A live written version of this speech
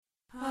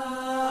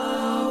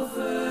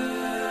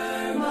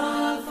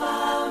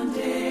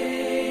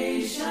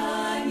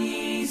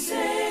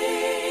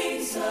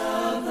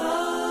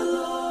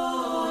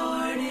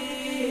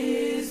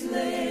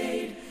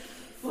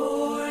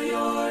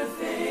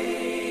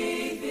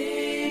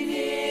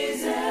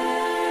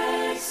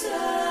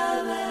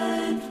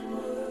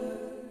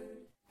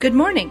Good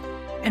morning,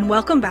 and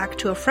welcome back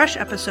to a fresh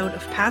episode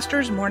of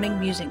Pastor's Morning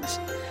Musings.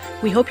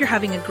 We hope you're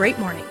having a great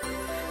morning.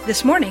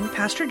 This morning,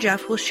 Pastor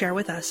Jeff will share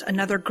with us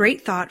another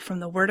great thought from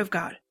the Word of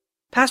God.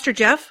 Pastor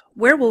Jeff,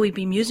 where will we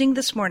be musing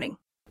this morning?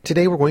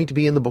 Today we're going to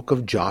be in the book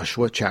of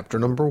Joshua, chapter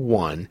number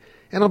 1,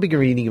 and I'll begin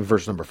reading in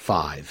verse number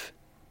 5.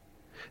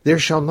 There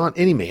shall not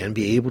any man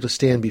be able to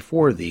stand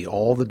before thee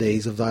all the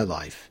days of thy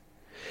life.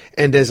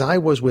 And as I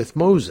was with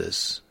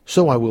Moses,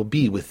 so I will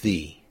be with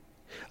thee.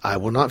 I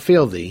will not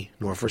fail thee,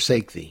 nor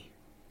forsake thee.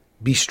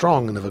 Be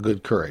strong and of a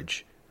good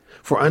courage.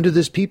 For unto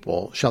this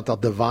people shalt thou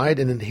divide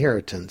an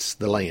inheritance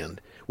the land,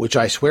 which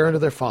I swear unto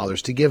their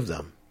fathers to give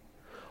them.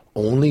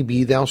 Only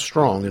be thou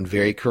strong and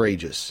very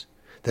courageous,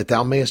 that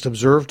thou mayest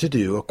observe to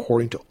do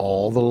according to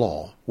all the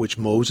law, which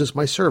Moses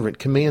my servant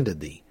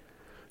commanded thee.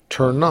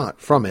 Turn not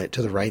from it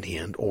to the right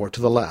hand or to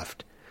the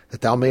left,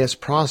 that thou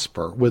mayest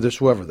prosper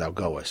whithersoever thou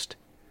goest.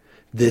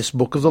 This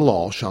book of the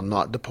law shall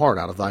not depart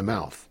out of thy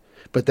mouth,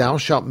 but thou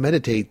shalt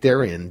meditate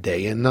therein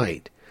day and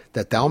night,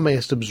 that thou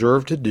mayest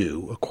observe to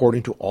do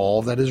according to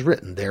all that is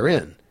written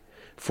therein.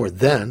 For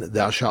then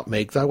thou shalt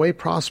make thy way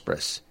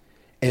prosperous,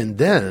 and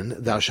then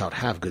thou shalt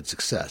have good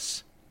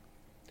success.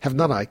 Have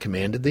not I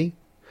commanded thee?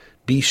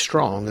 Be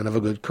strong and of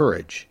a good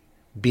courage.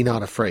 Be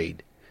not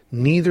afraid,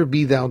 neither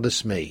be thou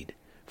dismayed,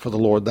 for the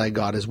Lord thy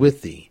God is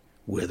with thee,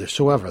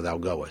 whithersoever thou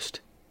goest.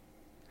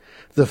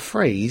 The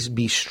phrase,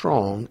 be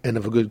strong and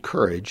of a good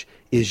courage,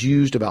 is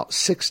used about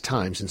 6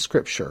 times in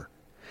Scripture,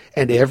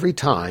 and every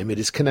time it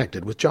is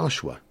connected with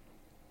Joshua.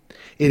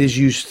 It is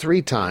used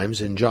 3 times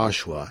in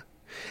Joshua,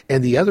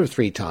 and the other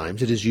 3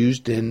 times it is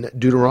used in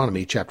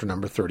Deuteronomy chapter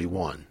number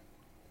 31.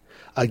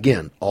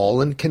 Again,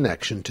 all in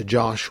connection to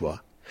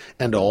Joshua,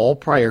 and all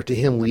prior to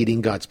him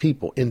leading God's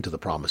people into the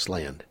promised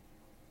land.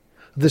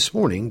 This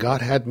morning,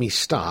 God had me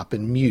stop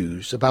and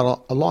muse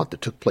about a lot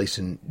that took place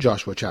in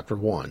Joshua chapter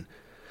 1,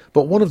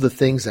 but one of the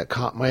things that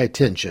caught my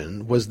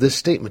attention was this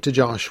statement to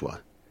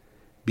Joshua,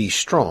 be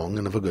strong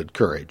and of a good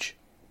courage.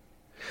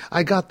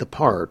 I got the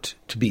part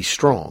to be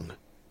strong.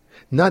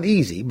 Not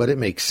easy, but it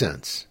makes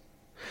sense.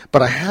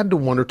 But I had to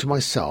wonder to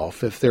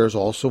myself if there's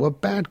also a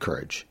bad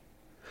courage.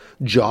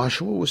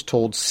 Joshua was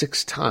told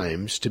 6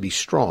 times to be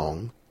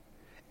strong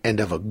and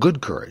of a good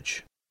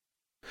courage.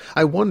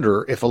 I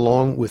wonder if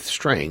along with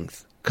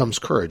strength comes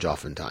courage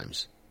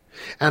oftentimes.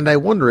 And I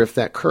wonder if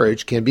that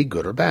courage can be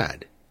good or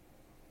bad.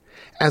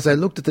 As I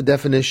looked at the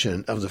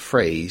definition of the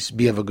phrase,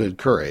 be of a good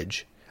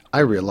courage, I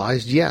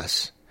realized,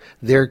 yes,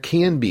 there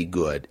can be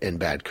good and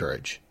bad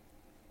courage.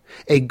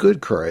 A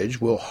good courage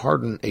will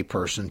harden a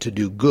person to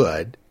do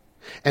good,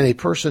 and a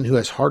person who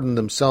has hardened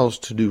themselves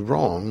to do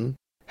wrong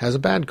has a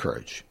bad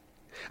courage.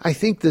 I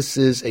think this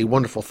is a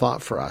wonderful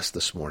thought for us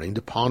this morning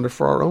to ponder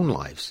for our own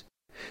lives.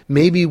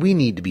 Maybe we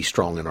need to be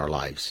strong in our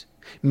lives.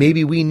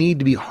 Maybe we need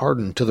to be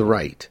hardened to the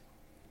right.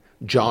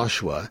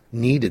 Joshua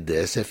needed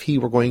this if he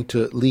were going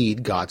to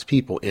lead God's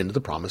people into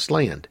the promised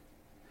land.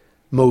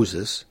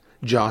 Moses,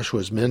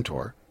 Joshua's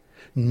mentor,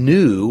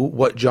 knew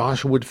what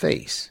Joshua would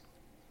face,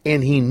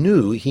 and he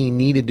knew he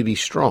needed to be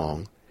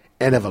strong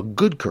and of a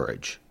good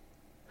courage.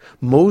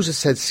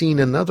 Moses had seen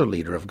another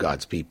leader of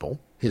God's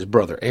people, his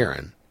brother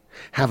Aaron,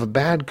 have a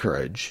bad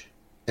courage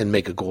and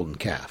make a golden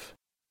calf.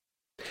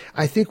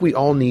 I think we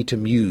all need to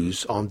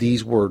muse on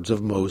these words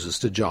of Moses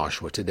to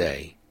Joshua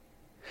today.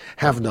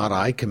 Have not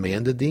I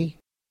commanded thee?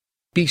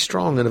 Be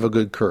strong and of a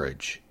good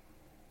courage.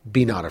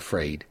 Be not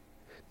afraid,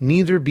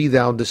 neither be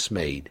thou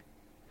dismayed,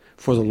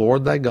 for the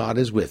Lord thy God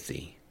is with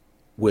thee,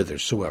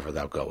 whithersoever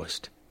thou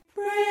goest.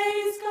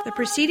 The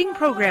preceding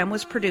program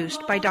was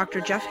produced by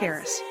Dr. Jeff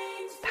Harris,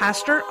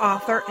 pastor,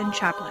 author, and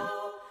chaplain.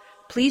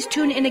 Please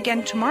tune in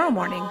again tomorrow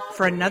morning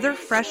for another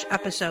fresh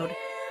episode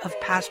of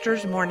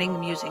Pastor's Morning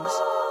Musings.